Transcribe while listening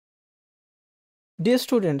Dear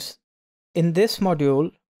students, in this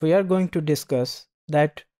module, we are going to discuss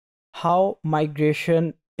that how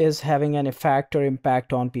migration is having an effect or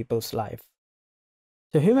impact on people's life.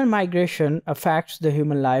 So human migration affects the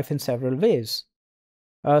human life in several ways.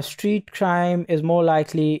 Street crime is more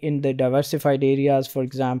likely in the diversified areas. For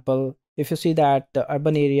example, if you see that the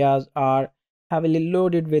urban areas are heavily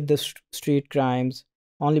loaded with the street crimes,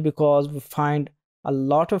 only because we find a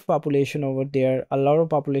lot of population over there, a lot of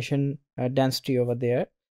population density over there.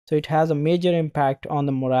 So it has a major impact on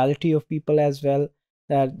the morality of people as well,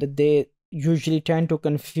 that they usually tend to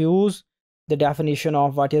confuse the definition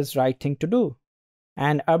of what is right thing to do.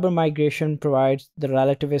 And urban migration provides the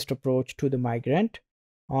relativist approach to the migrant,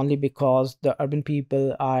 only because the urban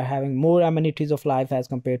people are having more amenities of life as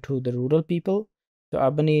compared to the rural people. The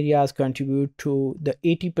urban areas contribute to the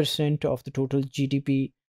 80% of the total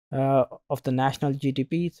GDP, of the national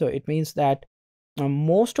GDP. So it means that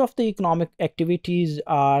most of the economic activities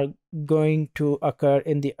are going to occur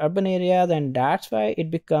in the urban areas, and that's why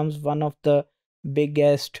it becomes one of the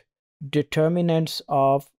biggest determinants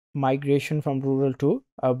of migration from rural to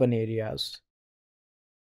urban areas.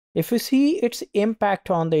 If we see its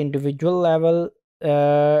impact on the individual level,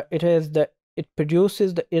 it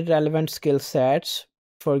produces the irrelevant skill sets.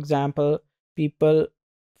 For example, people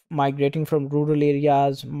migrating from rural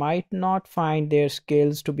areas might not find their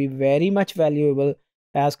skills to be very much valuable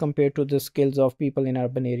as compared to the skills of people in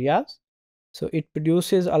urban areas. So it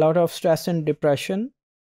produces a lot of stress and depression,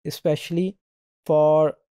 especially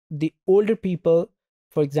for the older people.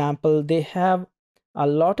 For example, they have a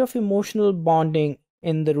lot of emotional bonding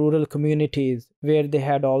in the rural communities where they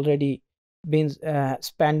had already been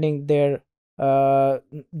spending their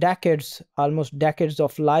decades, almost decades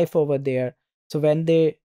of life over there. So when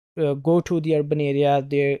they go to the urban area,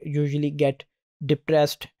 they usually get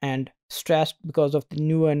depressed and stressed because of the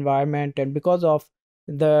new environment and because of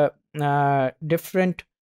the different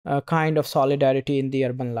kind of solidarity in the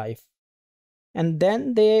urban life. And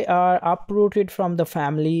then they are uprooted from the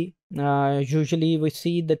family. Usually we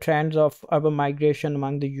see the trends of urban migration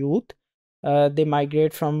among the youth. They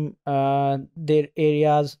migrate from their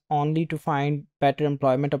areas only to find better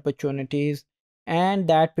employment opportunities, and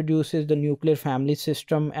that produces the nuclear family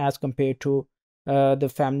system as compared to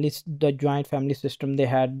the joint family system they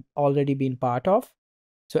had already been part of.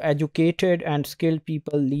 So educated and skilled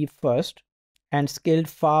people leave first, and skilled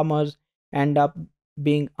farmers end up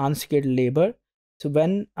being unskilled labor. So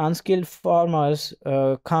when unskilled farmers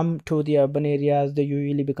come to the urban areas, they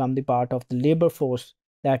usually become the part of the labor force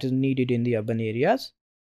that is needed in the urban areas.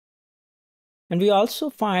 And we also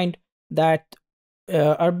find that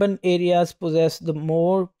urban areas possess the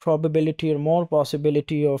more probability or more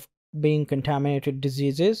possibility of being contaminated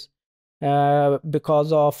diseases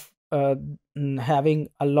because of having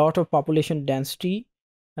a lot of population density,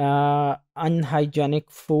 unhygienic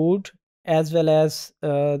food, as well as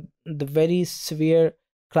the very severe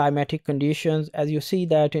climatic conditions. As you see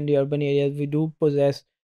that in the urban areas, we do possess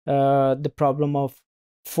the problem of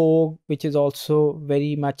fog, which is also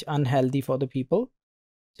very much unhealthy for the people.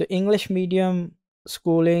 So English medium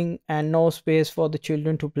schooling and no space for the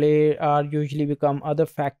children to play are usually become other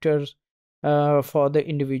factors for the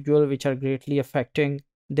individual, which are greatly affecting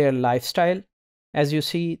their lifestyle. As you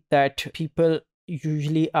see that people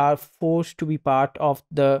usually are forced to be part of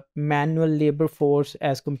the manual labor force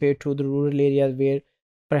as compared to the rural areas where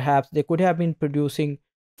perhaps they could have been producing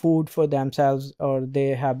food for themselves or they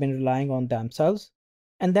have been relying on themselves.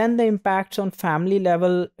 And then the impacts on family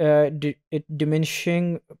level, it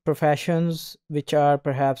diminishing professions which are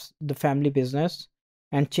perhaps the family business,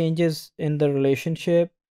 and changes in the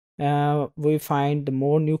relationship. We find the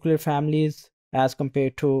more nuclear families as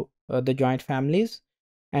compared to the joint families,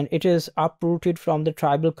 and it is uprooted from the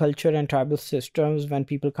tribal culture and tribal systems. When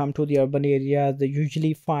people come to the urban areas, they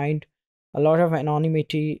usually find a lot of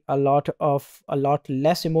anonymity, a lot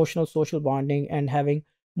less emotional social bonding, and having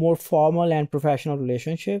more formal and professional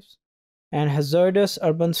relationships. And hazardous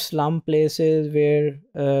urban slum places where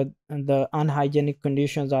the unhygienic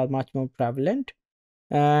conditions are much more prevalent.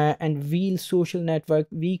 And weak social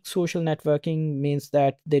networking means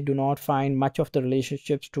that they do not find much of the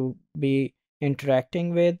relationships to be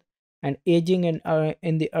interacting with. And aging in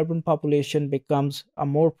the urban population becomes a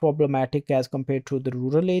more problematic as compared to the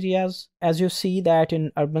rural areas. As you see that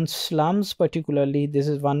in urban slums particularly, this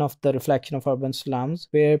is one of the reflection of urban slums,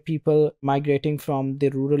 where people migrating from the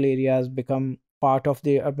rural areas become part of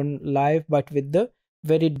the urban life, but with the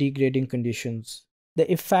very degrading conditions.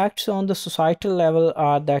 The effects on the societal level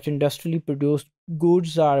are that industrially produced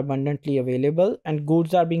goods are abundantly available, and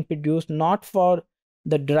goods are being produced not for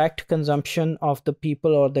the direct consumption of the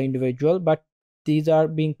people or the individual, but these are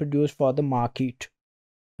being produced for the market.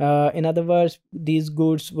 In other words, these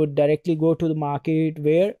goods would directly go to the market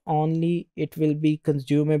where only it will be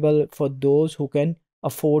consumable for those who can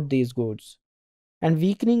afford these goods. And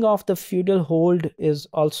weakening of the feudal hold is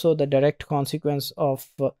also the direct consequence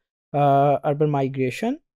of urban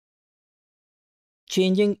migration.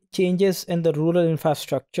 Changes in the rural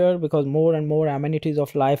infrastructure, because more and more amenities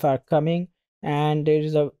of life are coming, and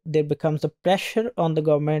there becomes a pressure on the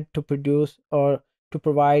government to produce or to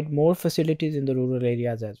provide more facilities in the rural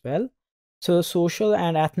areas as well. So social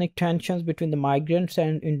and ethnic tensions between the migrants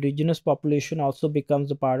and indigenous population also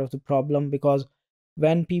becomes a part of the problem, because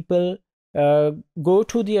when people uh, go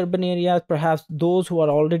to the urban areas, perhaps those who are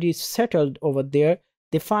already settled over there,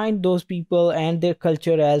 they find those people and their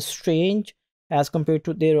culture as strange as compared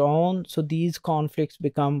to their own. So these conflicts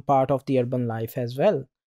become part of the urban life as well.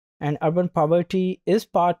 And urban poverty is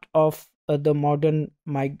part of the modern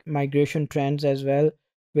migration trends as well,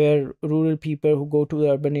 where rural people who go to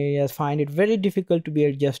the urban areas find it very difficult to be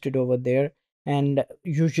adjusted over there, and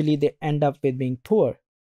usually they end up with being poor.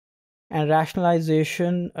 And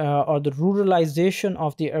rationalization or the ruralization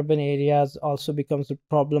of the urban areas also becomes a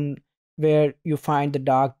problem, where you find the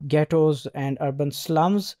dark ghettos and urban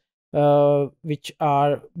slums, which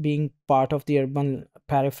are being part of the urban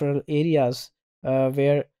peripheral areas,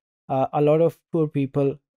 where a lot of poor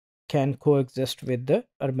people can coexist with the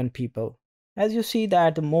urban people. As you see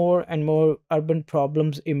that more and more urban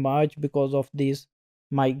problems emerge because of these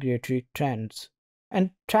migratory trends.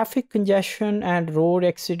 And traffic congestion and road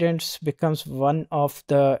accidents becomes one of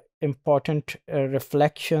the important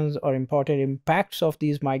reflections or important impacts of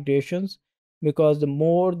these migrations, because the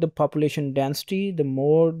more the population density, the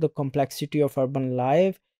more the complexity of urban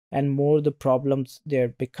life, and more the problems there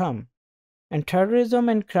become. And terrorism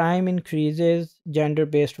and crime increases,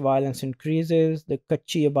 gender-based violence increases, the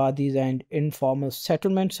kachi abadis and informal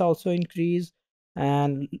settlements also increase,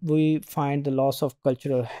 and we find the loss of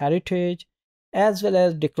cultural heritage, as well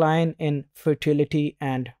as decline in fertility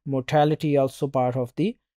and mortality also part of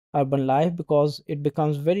the urban life, because it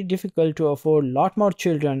becomes very difficult to afford a lot more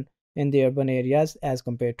children in the urban areas as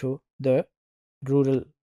compared to the rural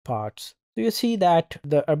parts. So you see that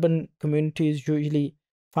the urban communities usually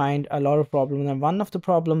find a lot of problems, and one of the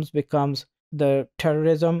problems becomes the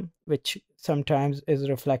terrorism, which sometimes is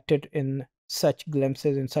reflected in such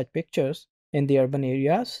glimpses, in such pictures in the urban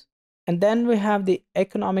areas. And then we have the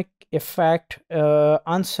economic effect.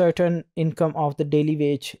 Uncertain income of the daily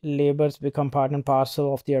wage laborers become part and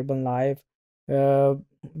parcel of the urban life. uh,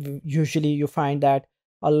 Usually you find that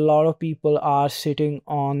a lot of people are sitting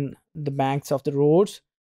on the banks of the roads,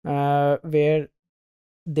 where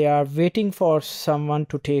they are waiting for someone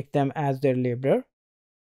to take them as their laborer.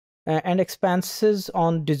 And expenses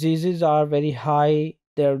on diseases are very high.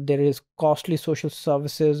 There is costly social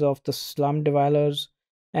services of the slum dwellers,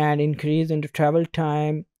 and increase in the travel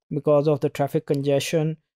time because of the traffic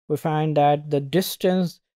congestion. We find that the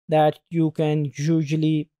distance that uh, you can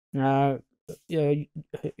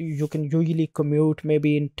usually commute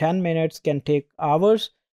maybe in 10 minutes can take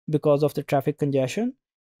hours because of the traffic congestion.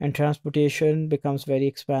 And transportation becomes very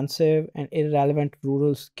expensive, and irrelevant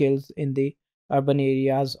rural skills in the urban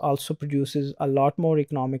areas also produces a lot more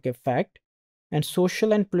economic effect. And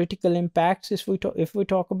social and political impacts, if we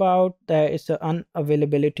talk about that, it's the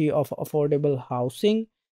unavailability of affordable housing.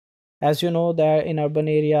 As you know, that in urban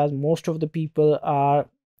areas most of the people are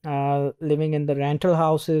living in the rental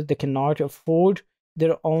houses. They cannot afford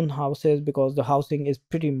their own houses because the housing is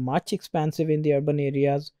pretty much expensive in the urban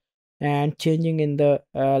areas. And changing in the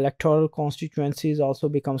electoral constituencies also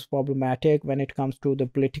becomes problematic when it comes to the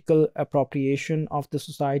political appropriation of the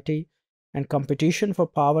society. And competition for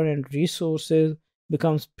power and resources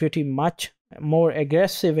becomes pretty much more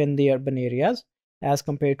aggressive in the urban areas as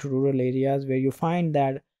compared to rural areas, where you find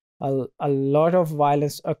that a lot of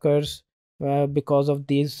violence occurs because of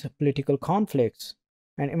these political conflicts.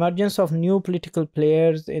 And emergence of new political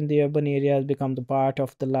players in the urban areas become the part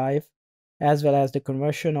of the life, as well as the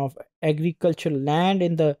conversion of agricultural land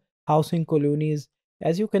in the housing colonies.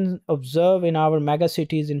 As you can observe in our mega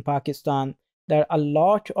cities in Pakistan, that a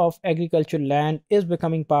lot of agricultural land is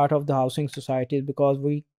becoming part of the housing societies, because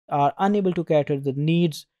we are unable to cater the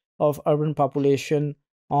needs of urban population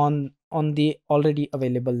on the already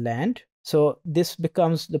available land. So this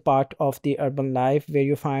becomes the part of the urban life, where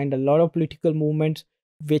you find a lot of political movements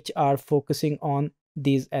which are focusing on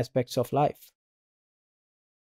these aspects of life.